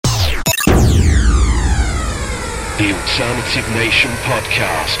The Alternative Nation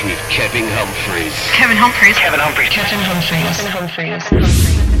podcast with Kevin Humphreys. Kevin Humphreys. Kevin Humphreys. Kevin Humphreys. Kevin Humphreys.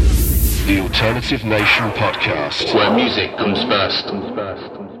 The Alternative Nation podcast, where music comes first.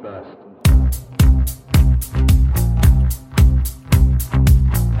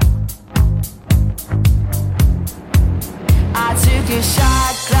 I took a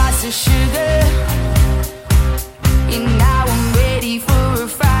shot glass of sugar, and now I'm ready for a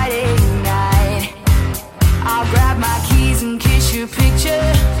Friday night. I'll grab my keys and kiss your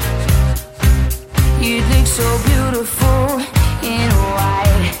picture. You look so beautiful in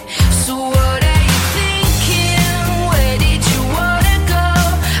white. So what are you thinking? Where did you wanna go?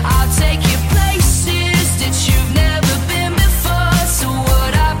 I'll take you places that you've never been before. So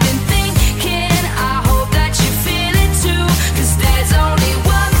what I've been thinking, I hope that you feel it too. 'Cause there's only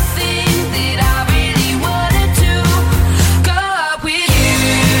one thing that I really wanna do. Go out with you.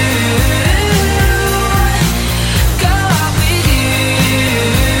 Go out with you.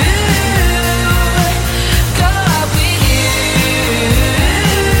 Go out with you.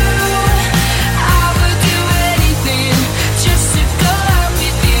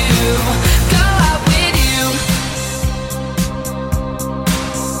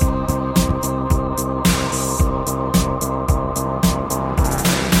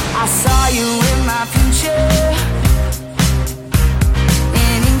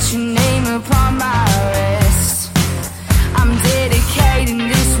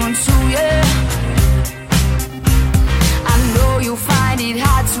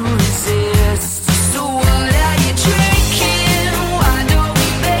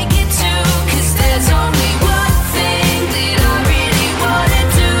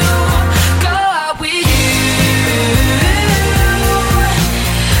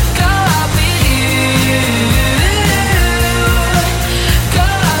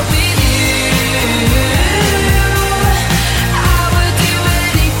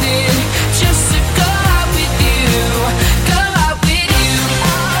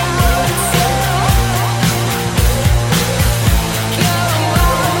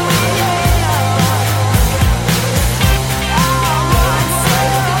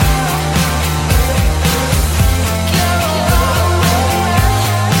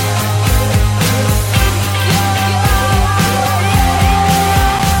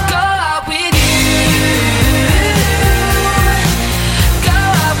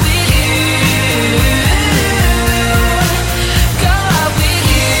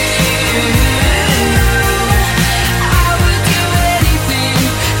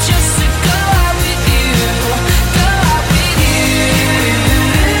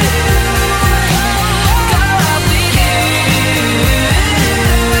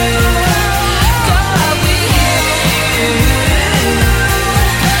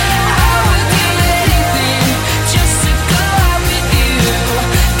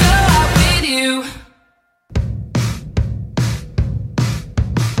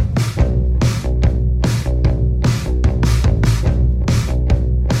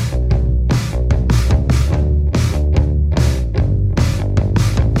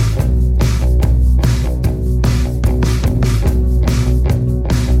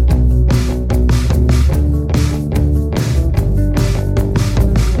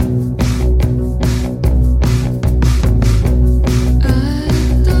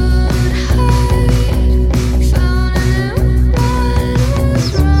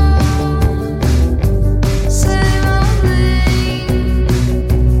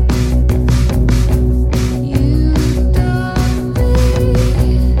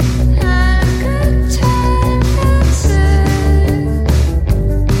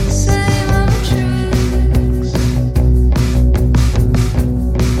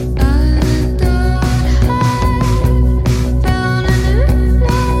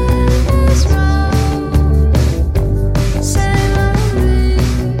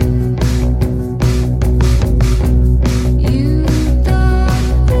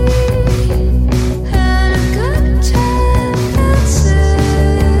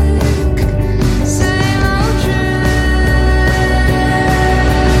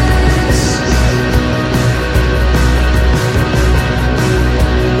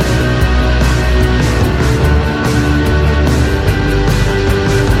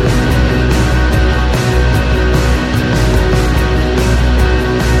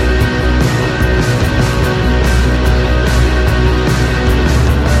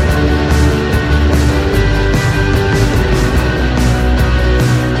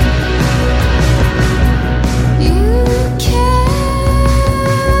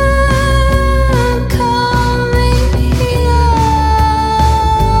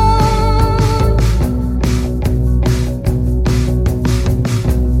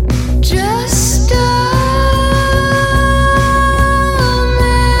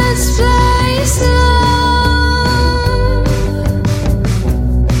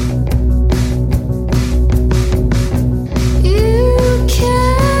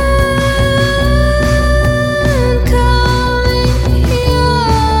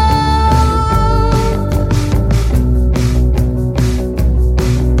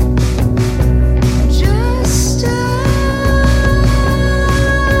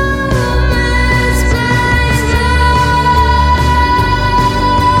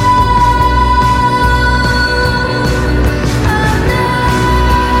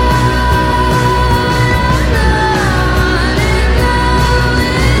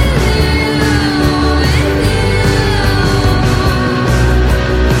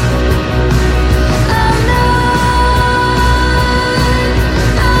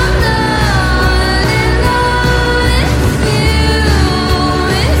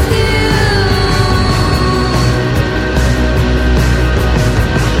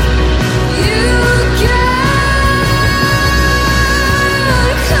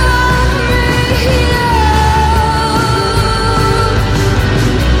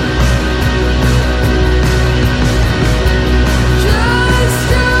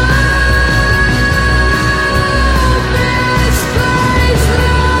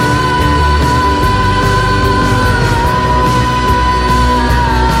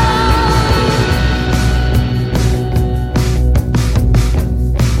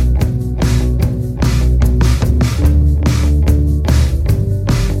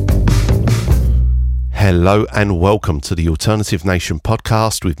 Hello and welcome to the Alternative Nation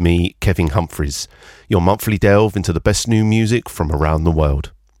podcast with me, Kevin Humphreys, your monthly delve into the best new music from around the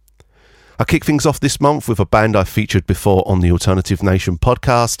world. I kick things off this month with a band I featured before on the Alternative Nation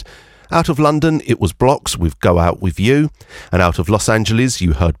podcast. Out of London, it was Blocks with Go Out With You, and out of Los Angeles,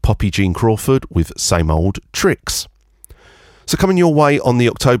 you heard Poppy Jean Crawford with Same Old Tricks. So coming your way on the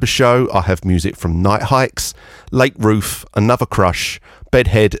October show, I have music from Night Hikes, Lake Roof, Another Crush,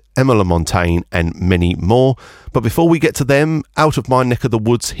 Bedhead, Emma LaMontagne and many more. But before we get to them, out of my neck of the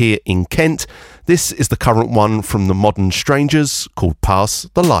woods here in Kent, this is the current one from the Modern Strangers called Pass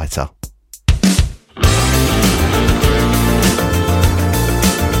the Lighter.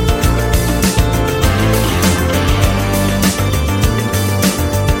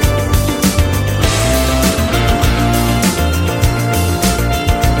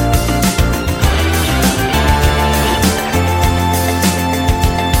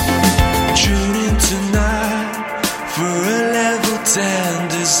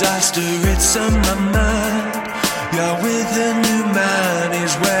 Disaster, it's on my mind. You're with a new man,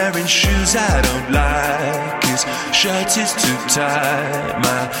 he's wearing shoes I don't like. His shirt is too tight,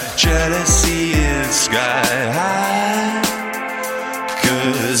 my jealousy is sky high.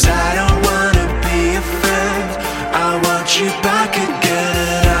 'Cause I don't wanna be a friend, I want you back again.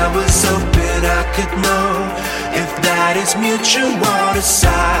 And I was hoping I could know if that is mutual or the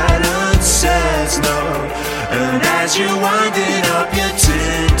silence says no. And as you're winding up your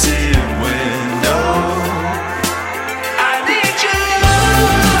tinted window, I need you.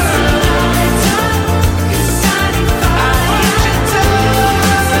 I want you to.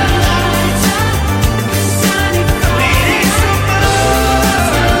 Needing some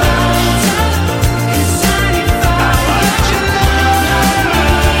love. I want you love.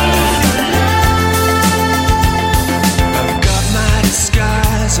 I've got my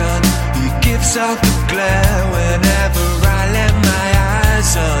disguise on, he gives out the glare whenever I let my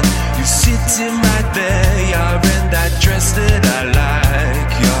eyes on. You're sitting right there, you're in that dress that I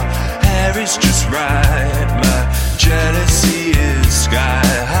like. Your hair is just right, my jealousy is sky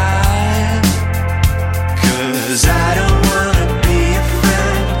high. 'Cause I don't wanna be a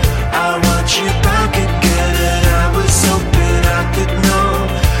friend, I want you back again. And I was hoping I could know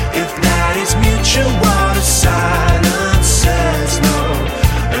if that is mutual or the silence says no.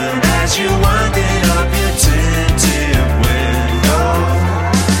 And as you're winding up your tinted window,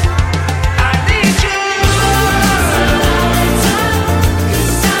 I need you.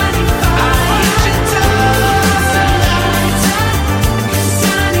 I want you to.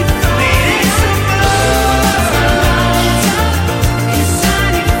 Needing some love. I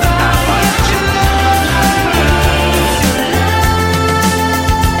want you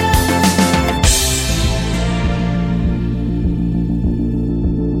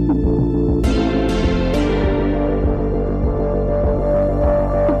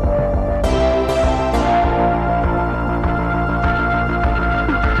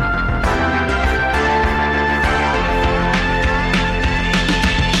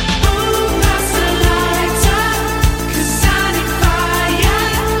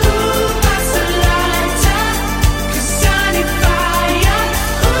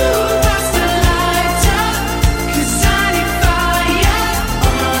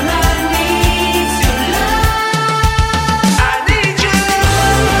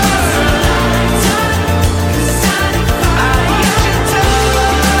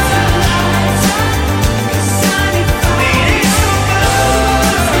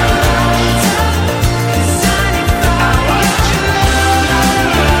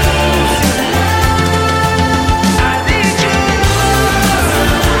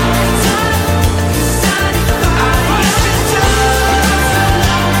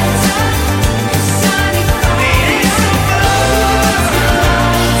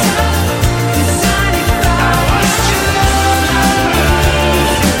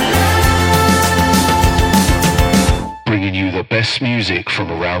music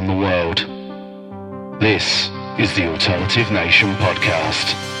from around the world. This is the Alternative Nation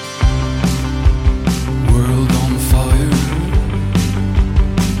podcast. World on fire,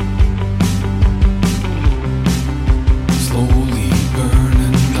 slowly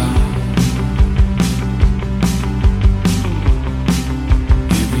burning down.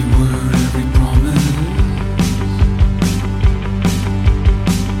 Every word, every promise,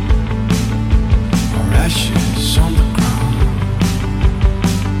 are ashes on the ground.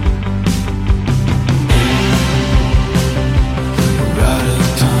 We're out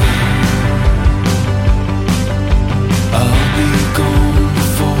of time.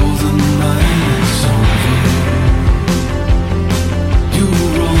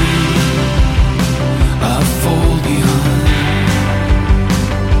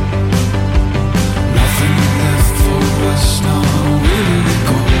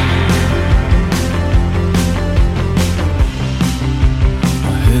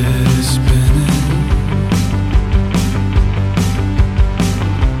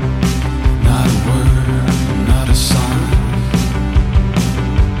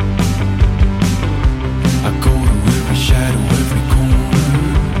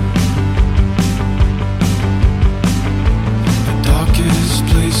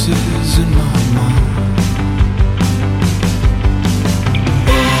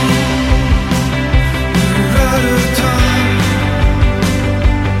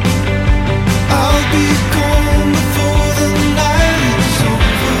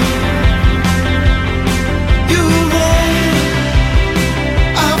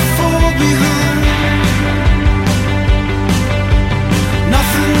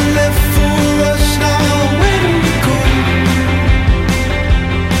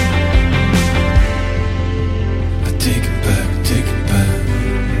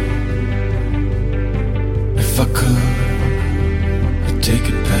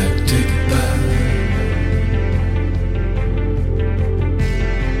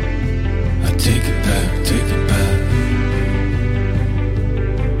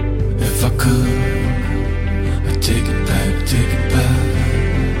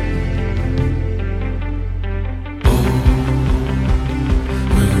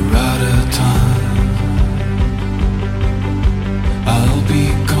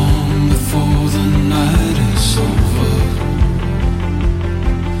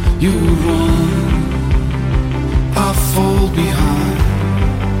 You run, I fall behind.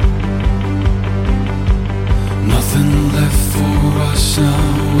 Nothing left for us now.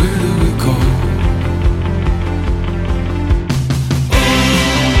 Where do we go?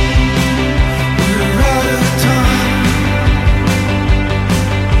 We're out of time.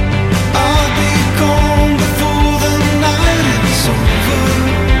 I'll be gone before the night is over.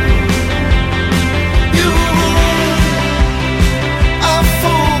 You run, I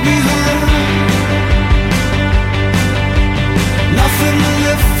fall behind. Nothing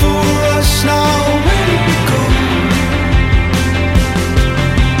left for us now. Where do we go?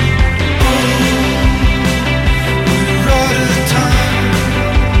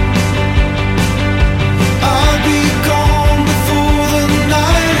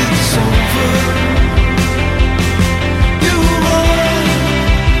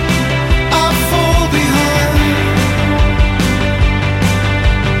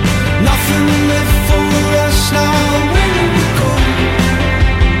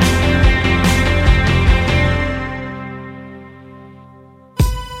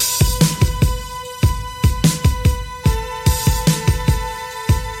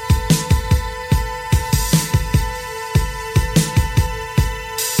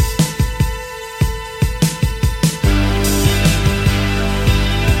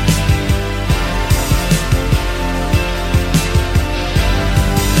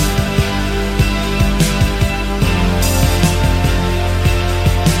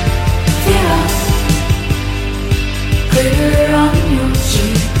 Glitter on your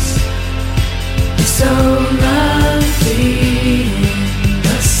cheeks, you're so lovely in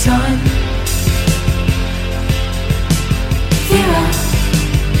the sun. Vera,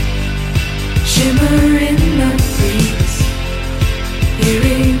 shimmer in the breeze,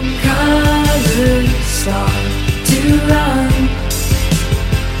 hearing colors start to run.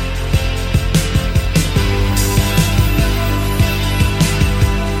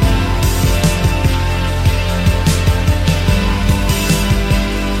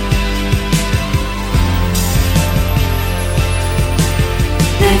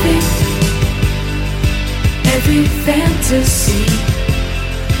 Every fantasy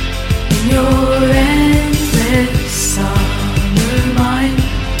in your endless summer mind,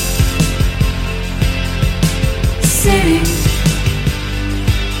 sitting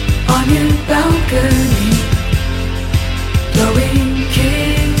on your balcony, blowing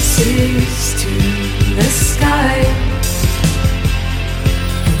kisses to the sky.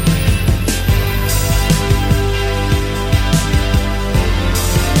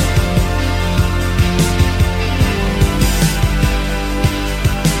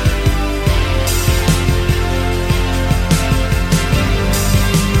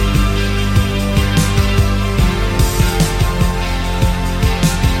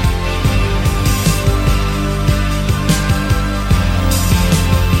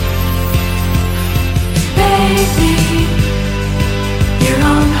 You're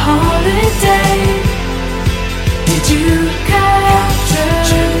on holiday. Did you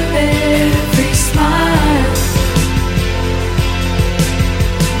capture every smile?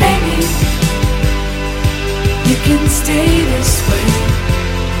 Maybe you can stay this way,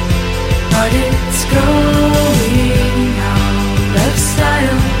 but it's growing out of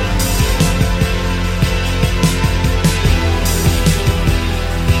style.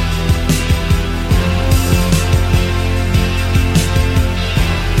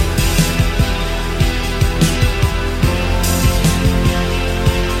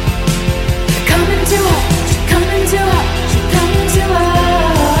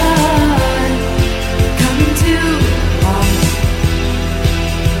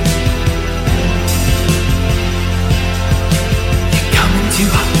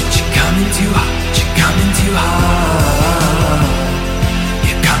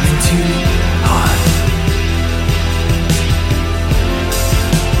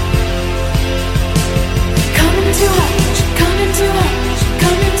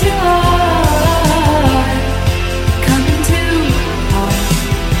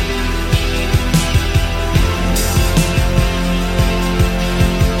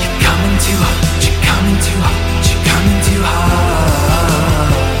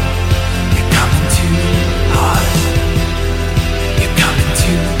 You're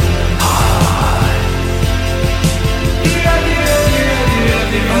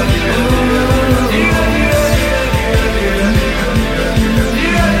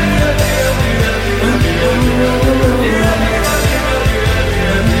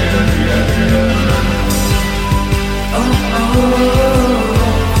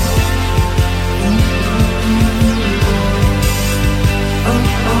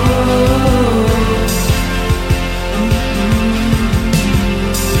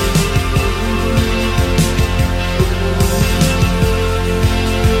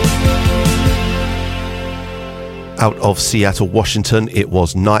Out of Seattle, Washington, it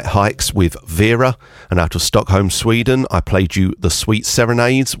was Night Hikes with Vera, and out of Stockholm, Sweden, I played you The Sweet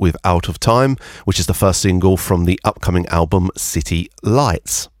Serenades with Out of Time, which is the first single from the upcoming album City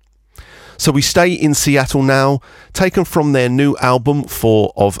Lights. So we stay in Seattle now, taken from their new album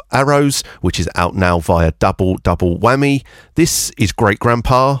 4 of Arrows, which is out now via Double Whammy. This is Great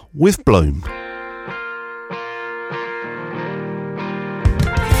Grandpa with Bloom.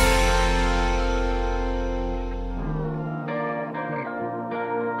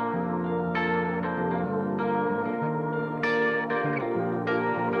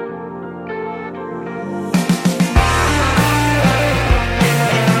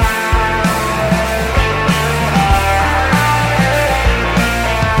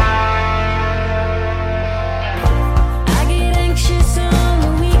 I get anxious on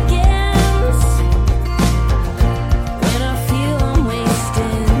the weekends.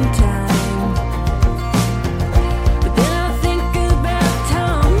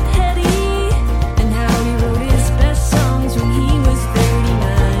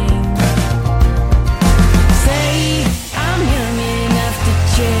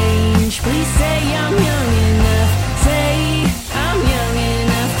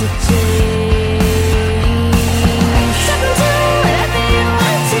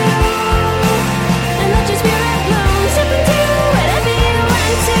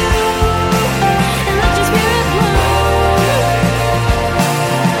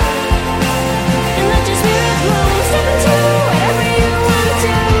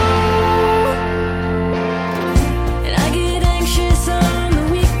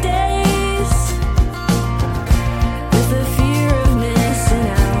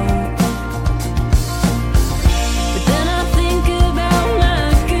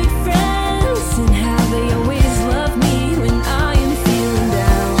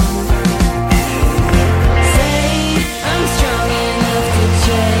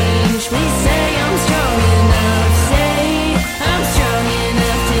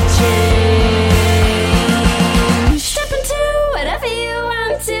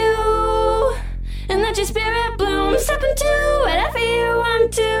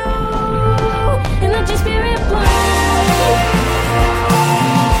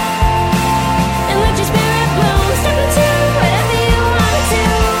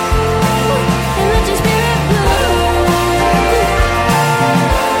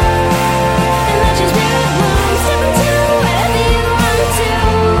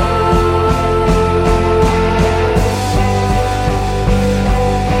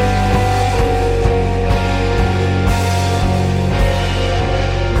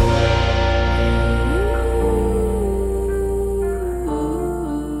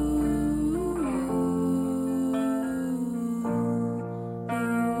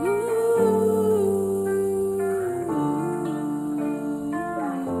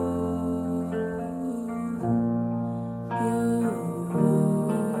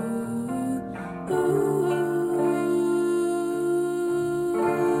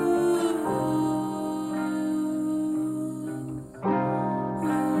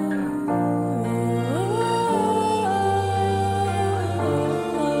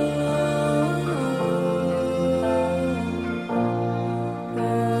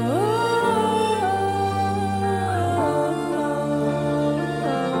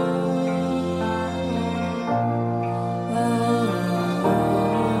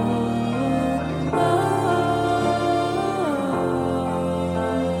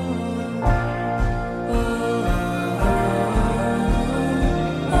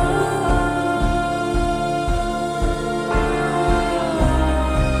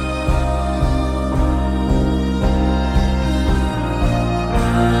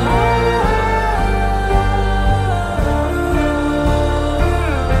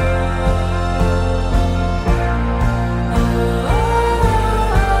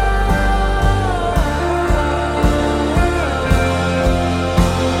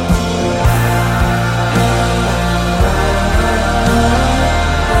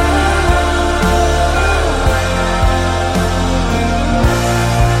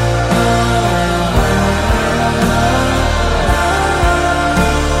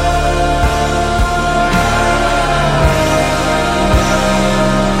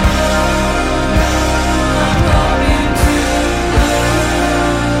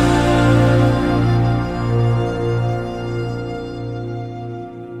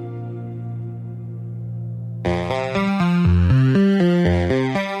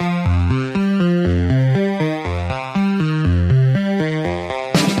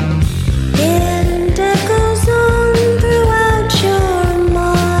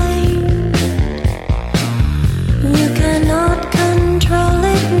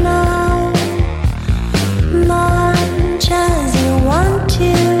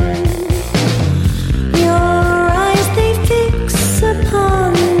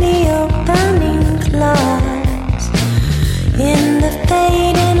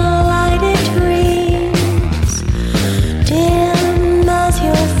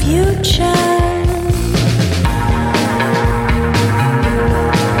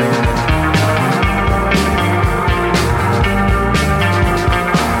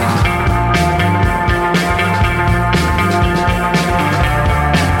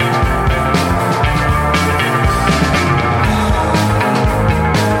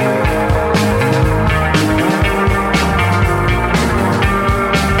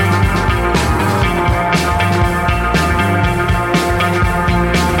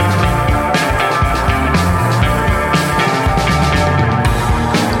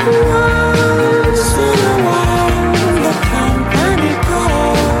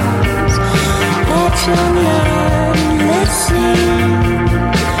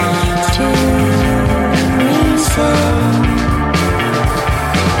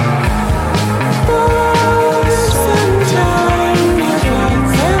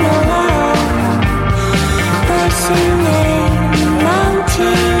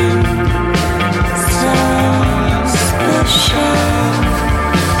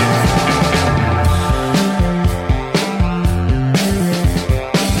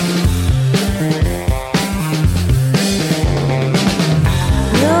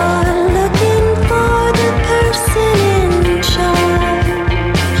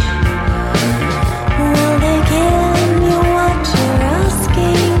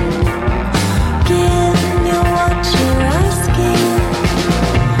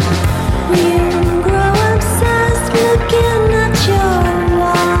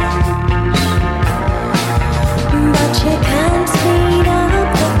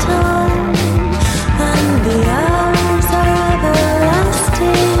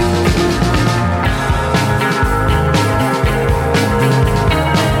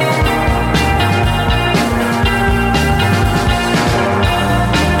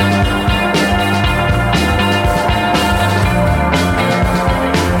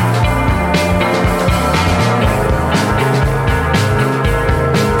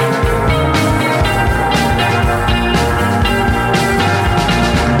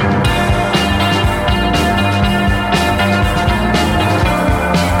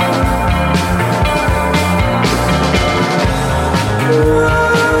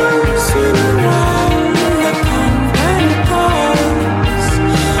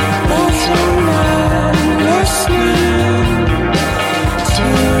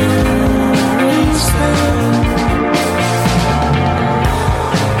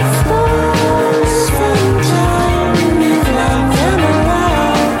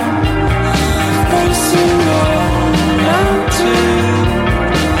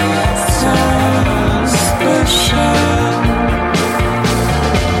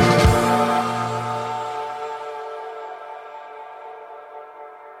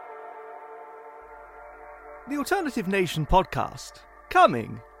 The Alternative Nation podcast,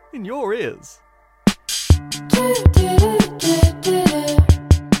 coming in your ears.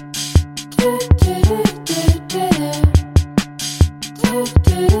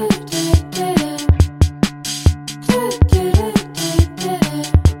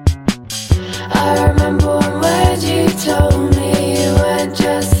 I remember one word you told me, you weren't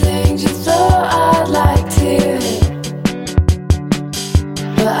just things you thought I'd like to hear,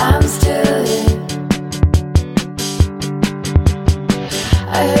 but I'm still here.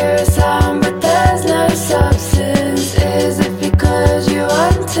 I hear a sound but there's no substance. Is it because you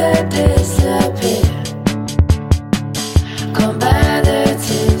want to disappear? Can't bear the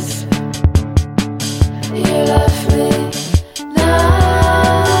tears. You left me numb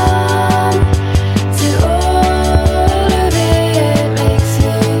to all of it. It makes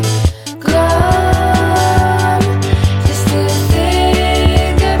me glum just to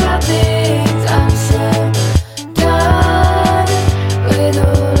think about things. I'm so done with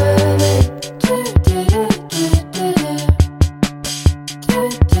all of it.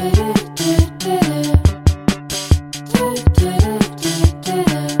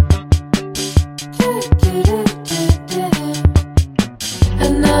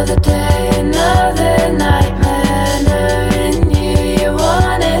 Another day, another nightmare, knowing you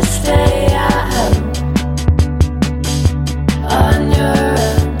wanna stay at home on your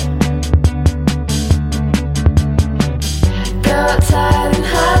own. Go outside and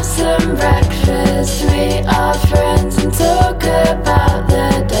have some breakfast, meet our friends and talk about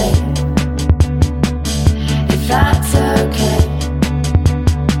the day, if that's okay.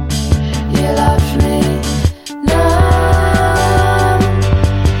 You love me numb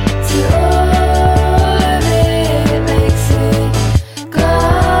to all of it. It makes me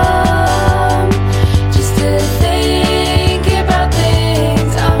glum just to think about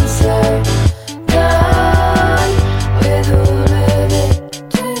things. I'm so done with all of it.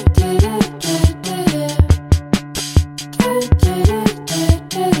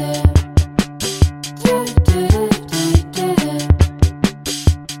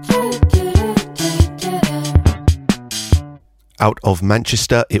 Out of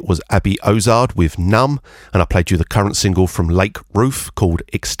Manchester, it was Abby Ozard with Numb, and I played you the current single from Lake Roof called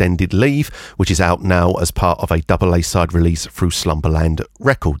Extended Leave, which is out now as part of a double A-side release through Slumberland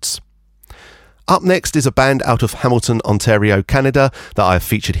Records. Up next is a band out of Hamilton, Ontario, Canada that I have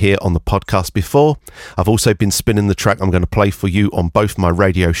featured here on the podcast before. I've also been spinning the track I'm going to play for you on both my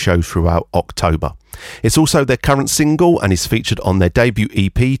radio shows throughout October. It's also their current single and is featured on their debut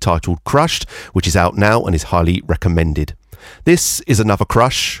EP titled Crushed, which is out now and is highly recommended. This is another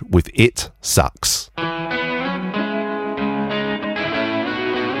Crush with It Sucks.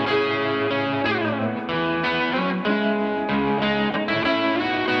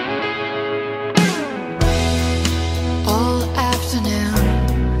 All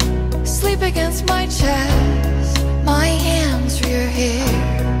afternoon, sleep against my chest, my hands through your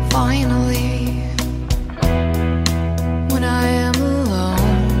hair. Finally, when I am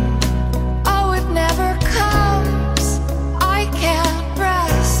alone, oh, it never comes. I can't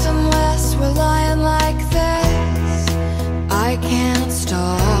rest unless we're lying like this. I can't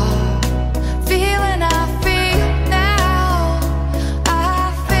stop feeling I feel now.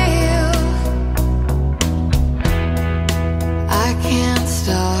 I feel I can't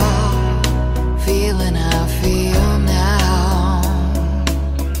stop feeling I feel now.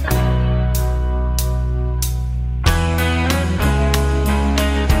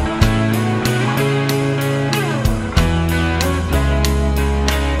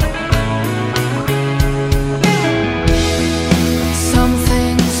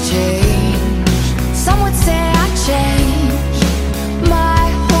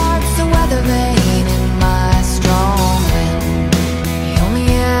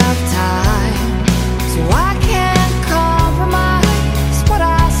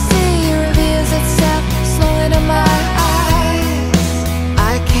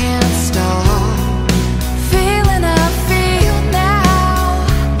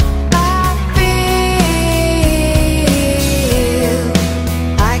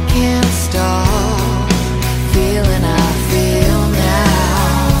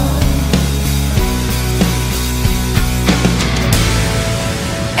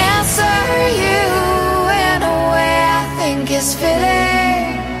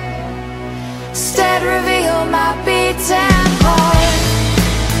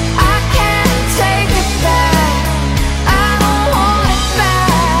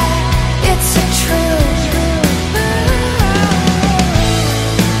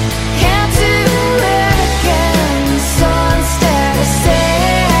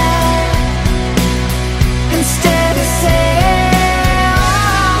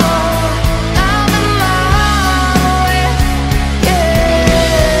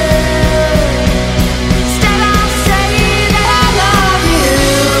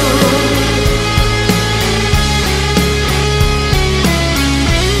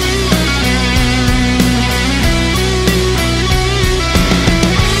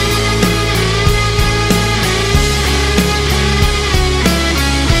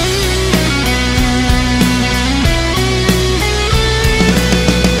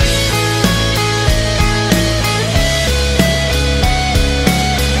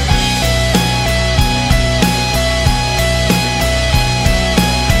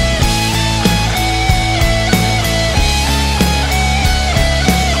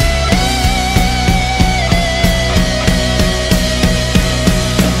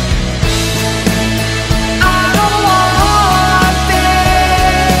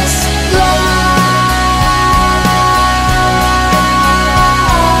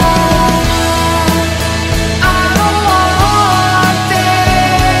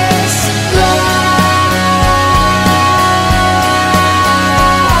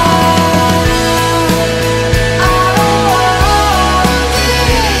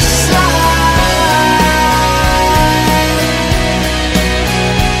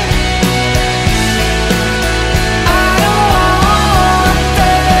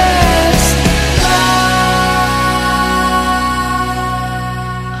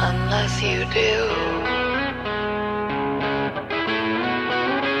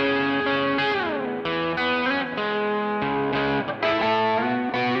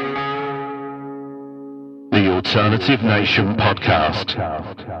 Alternative Nation podcast,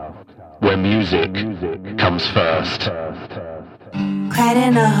 where music comes first. Cried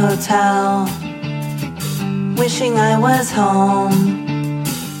in a hotel, wishing I was home.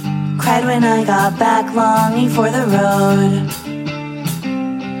 Cried when I got back, longing for the road.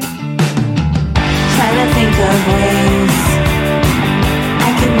 Try to think of ways I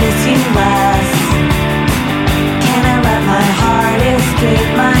could miss you less. Can I let my heart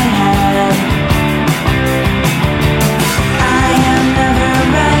escape my head? I am never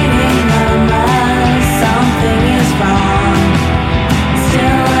writing unless something is wrong.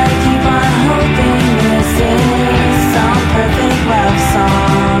 Still I keep on hoping this is some perfect love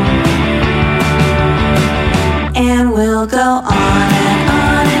song. And we'll go on and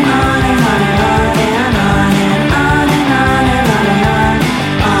on and on and on and on and on and on and on and on and on,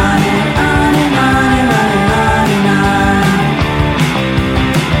 on and on and on and on and on and on.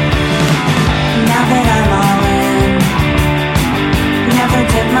 Now that I'm all in, never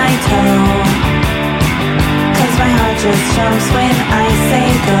dip my toe, 'cause my heart just jumps when I say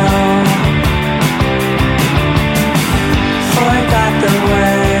go. Forgot the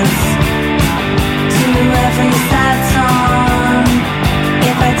words to every sad song.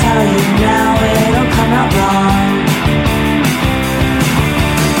 If I tell you now, it'll come out wrong.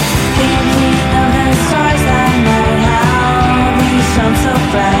 Thinking of the stars that night, how we shone so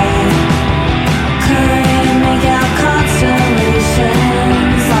bright. Couldn't make out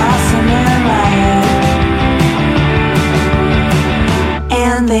constellations lost in their light.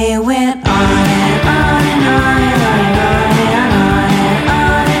 And they went on and on and on and on and on and on and on and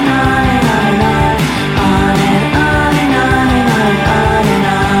on and on and on, on and on and on and on and on and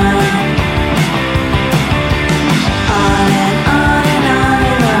on, on and on and on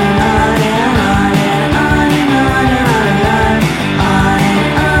and on and on and on and on and on and on and on, on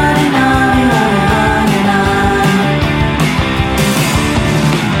and on and on and on and on and on.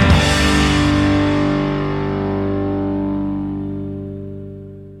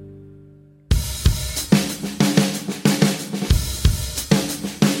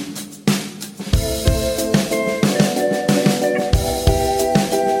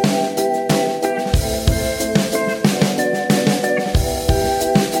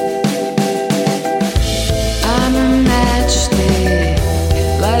 I'm a matchstick,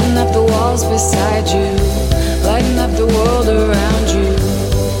 lighting up the walls beside you, lighting up the world around you.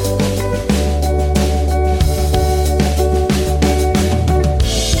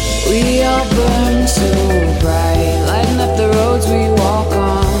 We all burn so bright, lighting up the roads we walk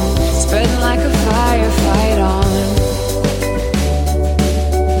on, spreading like a firefight on.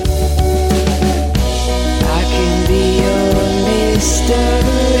 I can be your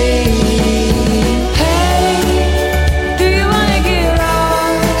mystery. Hey, do you wanna get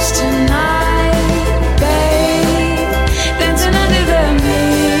lost tonight, babe? Dancing under the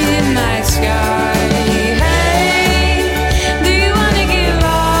midnight sky. Hey, do you wanna get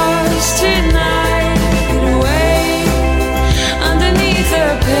lost tonight? Get away underneath the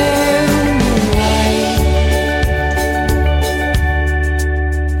pale moonlight.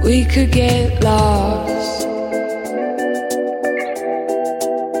 We could get lost.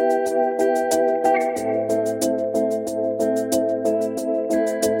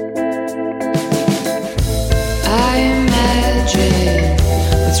 I imagine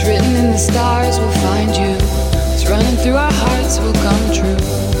what's written in the stars will find you. What's running through our hearts will come true.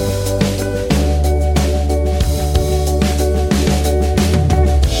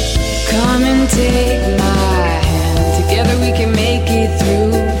 Come and take my hand. Together we can make it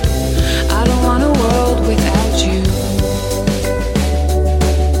through. I don't want a world without you.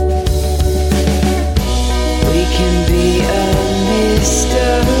 We can be a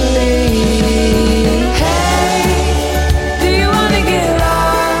mystery. Hey, do you wanna get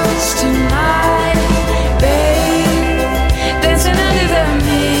lost tonight, babe? Dancing under the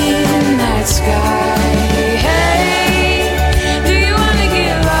midnight sky. Hey, do you wanna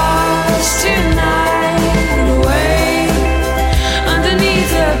get lost tonight? Get away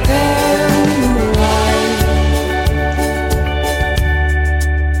underneath the pale moonlight.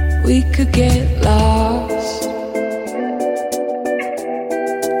 We could get lost.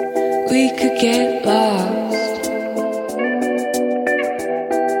 We could get lost.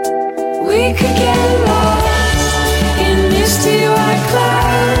 We could get lost in misty white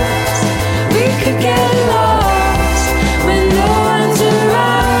clouds. We could get lost when no one's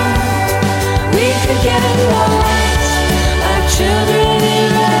around. We could get lost like children in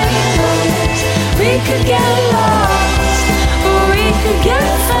rainbows. We could get lost, or we could get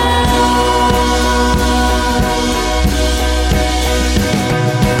found.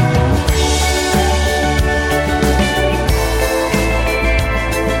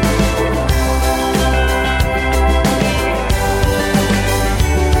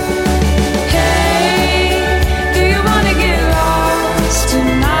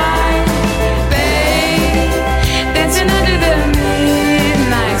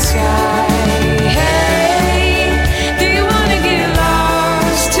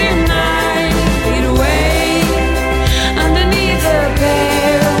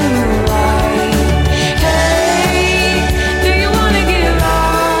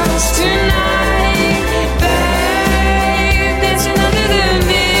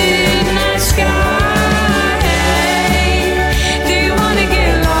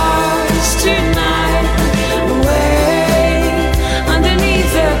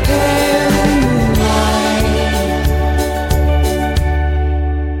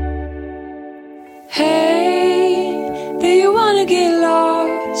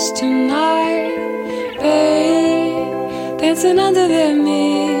 lost tonight, babe, dancing under the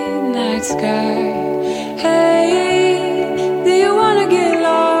midnight sky. Hey, do you wanna get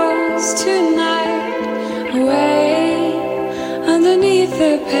lost tonight, away underneath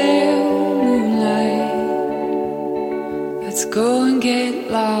the pale moonlight? Let's go and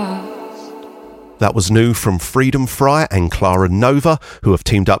get lost. That was new from Freedom Fry and Clara Nova, who have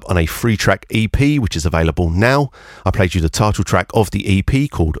teamed up on a 3-track EP, which is available now. I played you the title track of the EP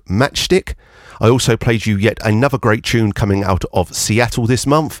called Matchstick. I also played you yet another great tune coming out of Seattle this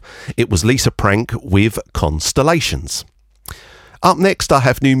month. It was Lisa Prank with Constellations. Up next, I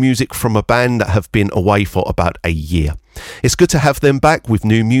have new music from a band that have been away for about a year. It's good to have them back with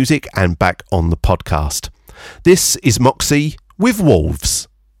new music and back on the podcast. This is Moxie with Wolves.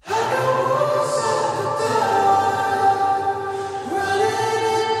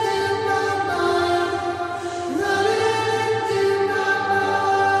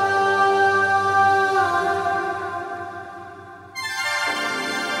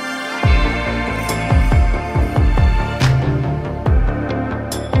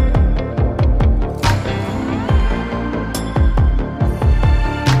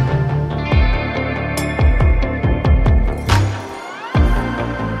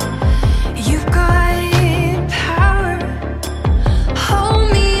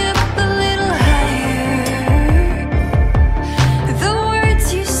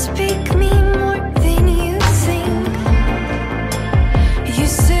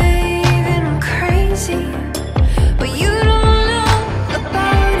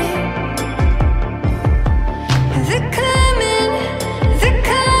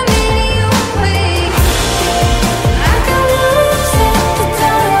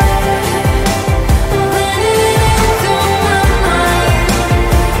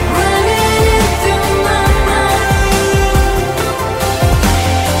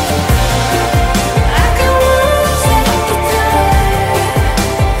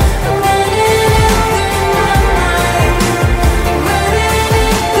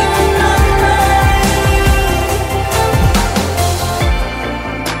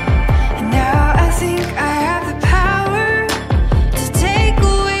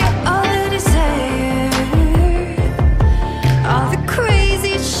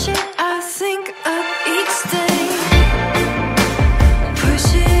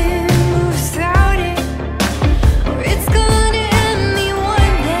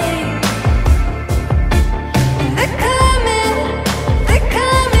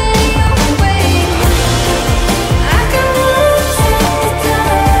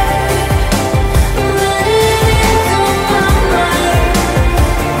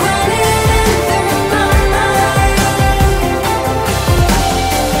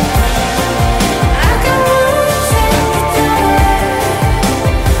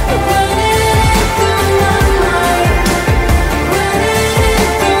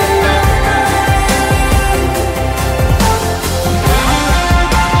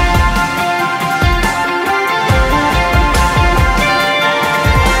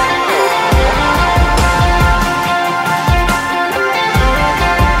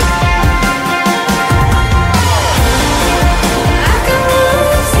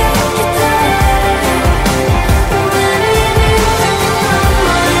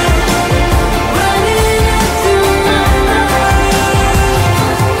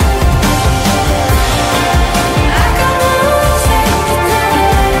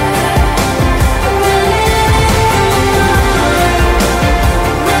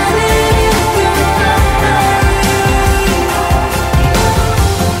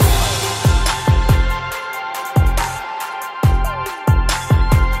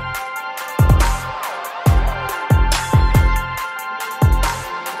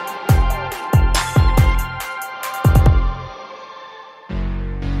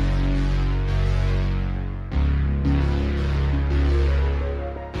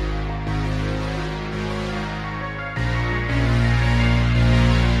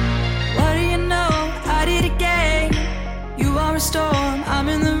 storm, I'm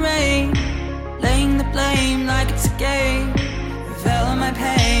in the rain, laying the blame like it's a game, fell on my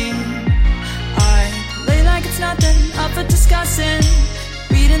pain. I play like it's nothing, up for discussing,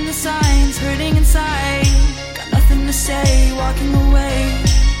 reading the signs, hurting inside, got nothing to say, walking away.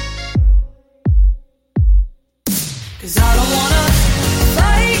 'Cause I don't wanna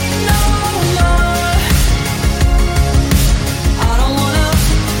fight no more, I don't wanna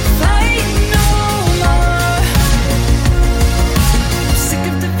fight no more. I'm sick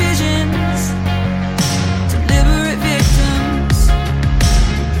of divisions, deliberate victims.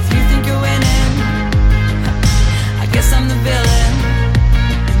 If you think you're winning, I guess I'm the villain.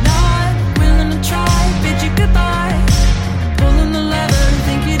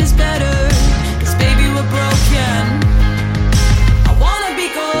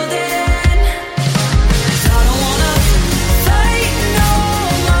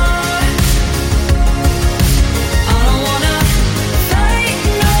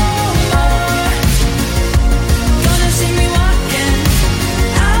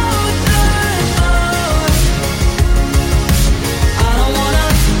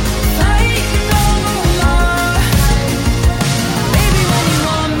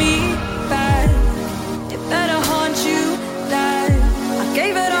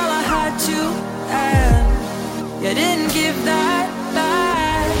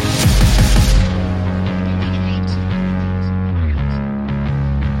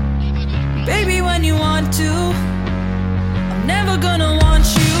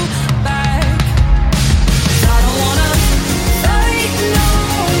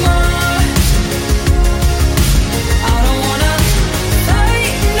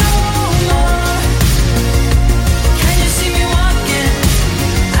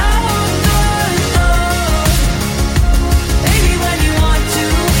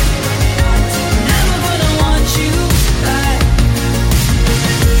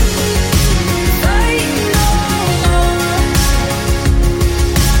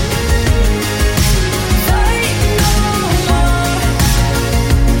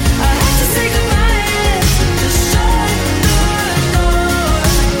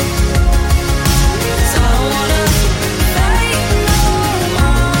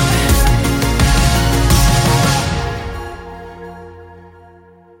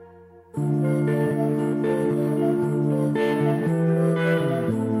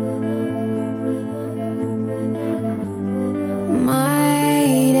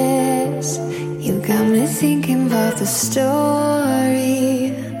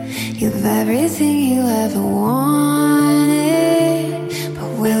 everything you ever wanted, but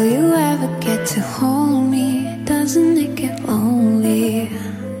will you ever get to hold me? Doesn't it get lonely?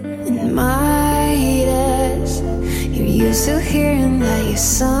 And my days, you're used to hearing that you're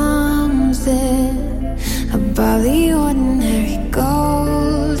something above the ordinary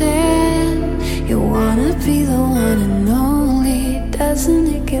golden. You wanna be the one and only. Doesn't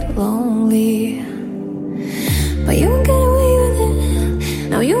it get lonely? But you won't get away with it.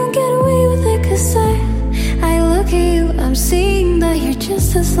 No, you won't get away with it. Cause I look at you, I'm seeing that you're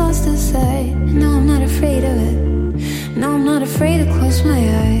just as lost as I. No, I'm not afraid of it. No, I'm not afraid to close my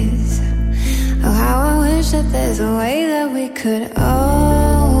eyes. Oh, how I wish that there's a way that we could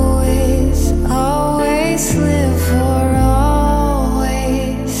always, always live for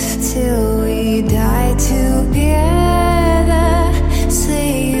always, till we die together.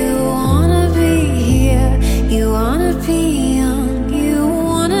 Say you wanna be here, you wanna be young, you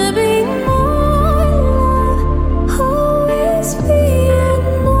wanna be mine, always be in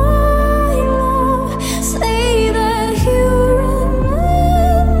my love. Say that you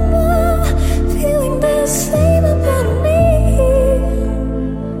remember feeling the same about me.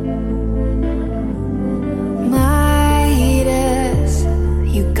 Midas,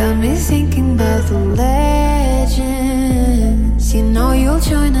 you got me thinking about the legends. You know you'll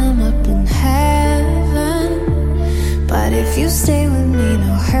join them up in heaven. But if you stay with me,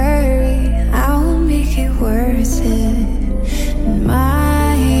 no hurry, I will make it worth it.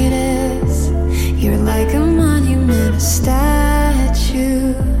 Midas, you're like a monument, a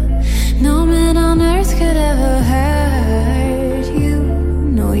statue. No man on earth could ever hurt you.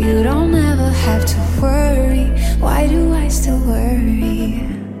 No, you don't ever have to worry. Why do I still worry?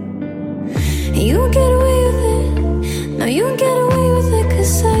 You won't get away with it. No, you won't get away with it.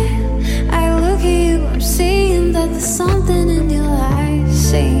 Cause I look at you, I'm seeing that there's something in your eyes.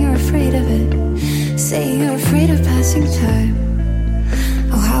 Saying you're afraid of it. Saying you're afraid of passing time.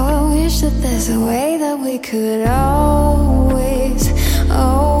 Oh, how I wish that there's a way that we could always,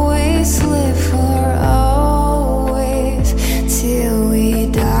 always live for always, till we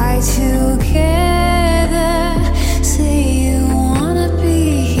die together. Say you wanna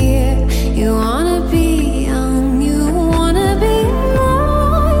be here, you wanna be young, you wanna be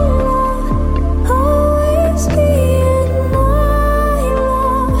mine, always be in my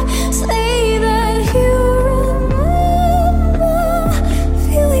love. Say that you remember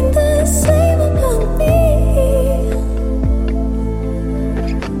feeling the same about me.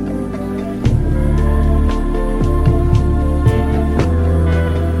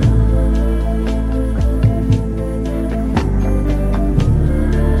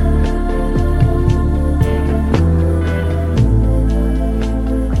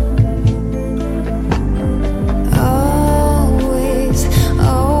 Always,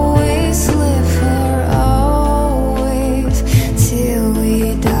 always live for always, till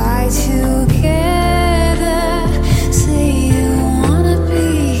we die together. Say you wanna be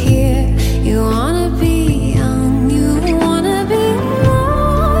here, you wanna be young, you wanna be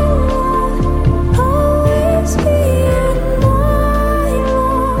mine, always be in my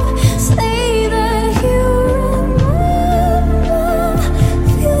love. Say that you remember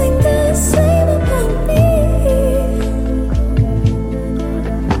feeling the same about me.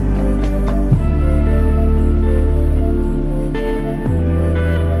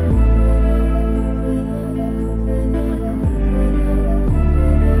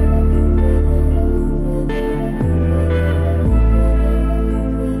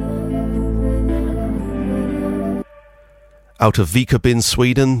 Out of Vikabin,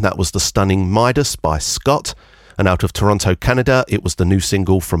 Sweden, that was the stunning Midas by Scott. And out of Toronto, Canada, it was the new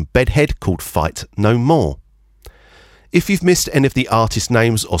single from Bedhead called Fight No More. If you've missed any of the artist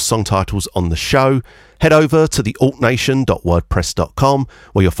names or song titles on the show, head over to thealtnation.wordpress.com,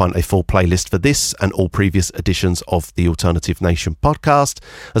 where you'll find a full playlist for this and all previous editions of the Alternative Nation podcast,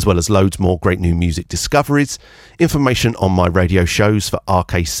 as well as loads more great new music discoveries, information on my radio shows for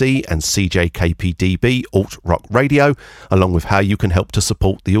RKC and CJKPDB Alt Rock Radio, along with how you can help to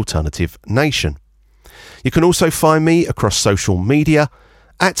support the Alternative Nation. You can also find me across social media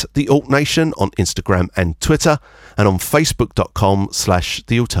at The Alt Nation on Instagram and Twitter, and on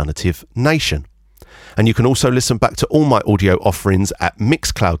facebook.com/The Alternative Nation. And you can also listen back to all my audio offerings at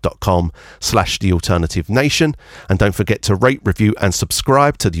mixcloud.com/The Alternative Nation. And don't forget to rate, review and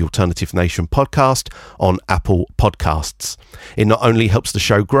subscribe to the Alternative Nation podcast on Apple Podcasts. It not only helps the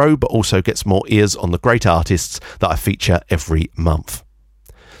show grow, but also gets more ears on the great artists that I feature every month.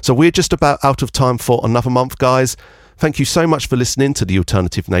 So we're just about out of time for another month, guys. Thank you so much for listening to the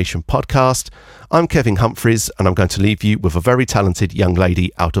Alternative Nation podcast. I'm Kevin Humphreys, and I'm going to leave you with a very talented young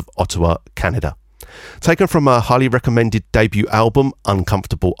lady out of Ottawa, Canada. Taken from her highly recommended debut album,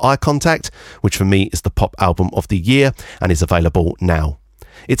 Uncomfortable Eye Contact, which for me is the pop album of the year and is available now.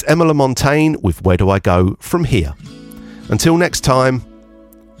 It's Emma LaMontagne with Where Do I Go From Here? Until next time,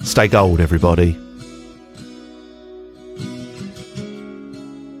 stay gold, everybody.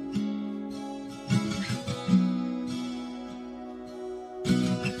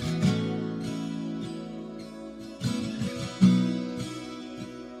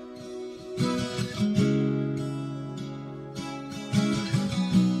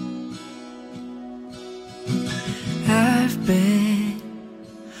 I've been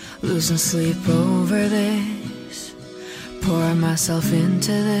losing sleep over this, pouring myself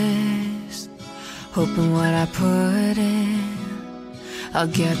into this, hoping what I put in, I'll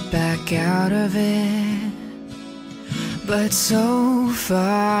get back out of it. But so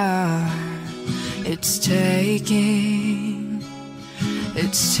far, it's taking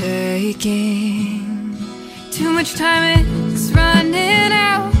too much time, it's running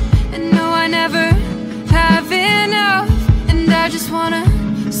out, and no, I never have enough, and I just wanna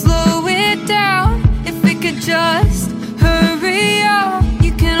slow it down. If it could just hurry up,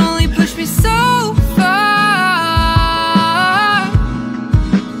 you can only push me so far,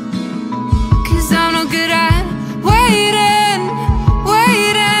 'cause I'm no good at waiting.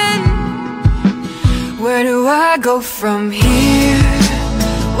 Where do I go from here?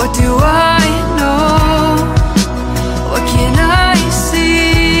 What do I know? What can I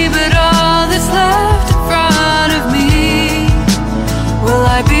see but all that's left in front of me? Will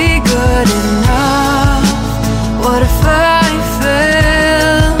I be good enough? What if I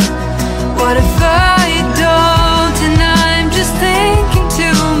fail? What if I don't and I'm just thinking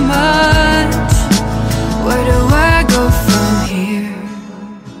too much? Where do I go from here?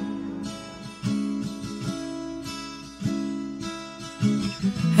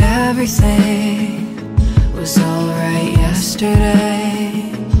 Everything was alright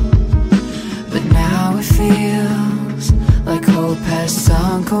yesterday, but now it feels like hope has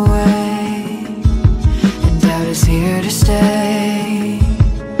sunk away, and doubt is here to stay.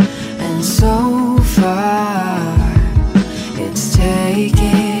 And so far, it's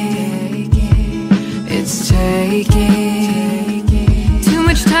taking too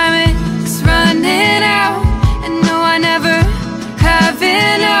much time, it's running out, and no, I never have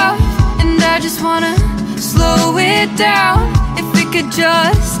enough, and I just wanna slow it down. If it could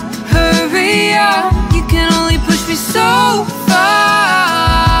just hurry up, you can only push me so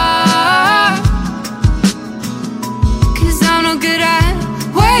far, 'cause I'm no good at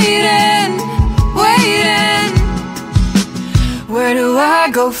waiting. Where do I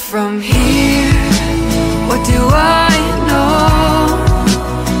go from here? What do I know?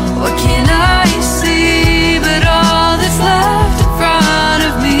 What can I see but all that's left in front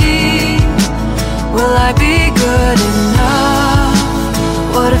of me? Will I be good enough?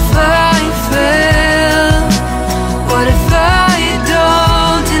 What if I fail? What if I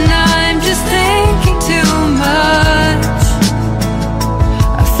don't and I'm just thinking too much?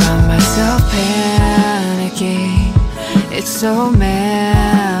 I find myself panicking, it's so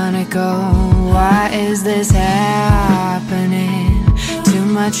manic. Oh, why is this happening? Too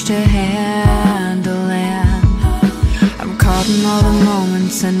much to handle, and I'm caught in all the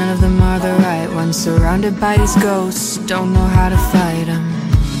moments and none of them are the right ones. Surrounded by these ghosts, don't know how to fight them.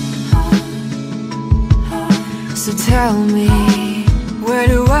 So tell me, where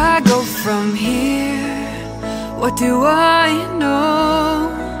do I go from here? What do I know?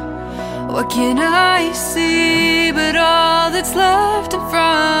 What can I see but all that's left in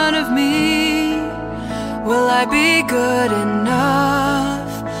front of me? Will I be good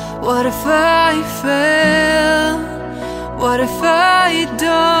enough? What if I fail? What if I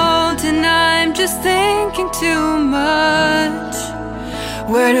don't and I'm just thinking too much?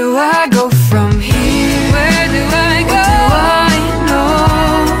 Where do I go from here? Where do I go?